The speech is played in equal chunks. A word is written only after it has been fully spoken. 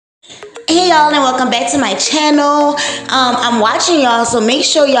Hey y'all, and welcome back to my channel. I'm watching y'all, so make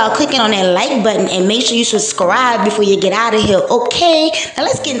sure y'all clicking on that like button and make sure you subscribe before you get out of here. Okay, now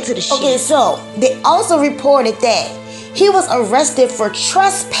let's get into the shit. Okay, so they also reported that he was arrested for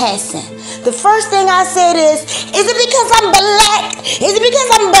trespassing. The first thing I said is it because I'm black? Is it because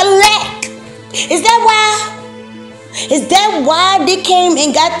I'm black? Is that why? Is that why they came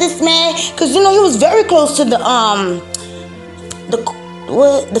and got this man? Because you know he was very close to the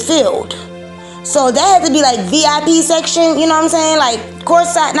field. So that had to be like VIP section, you know what I'm saying? Like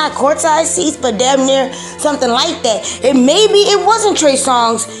courtside, not courtside seats, but damn near something like that. And maybe it wasn't Trey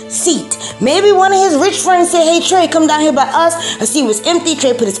Songz' seat. Maybe one of his rich friends said, hey Trey, come down here by us. The seat was empty.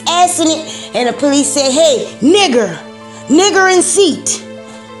 Trey put his ass in it. And the police said, hey, nigger in seat.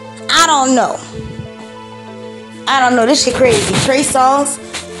 I don't know. This shit crazy. Trey Songz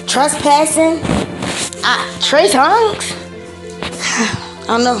trespassing. Trey Songz?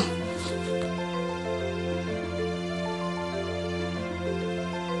 I don't know.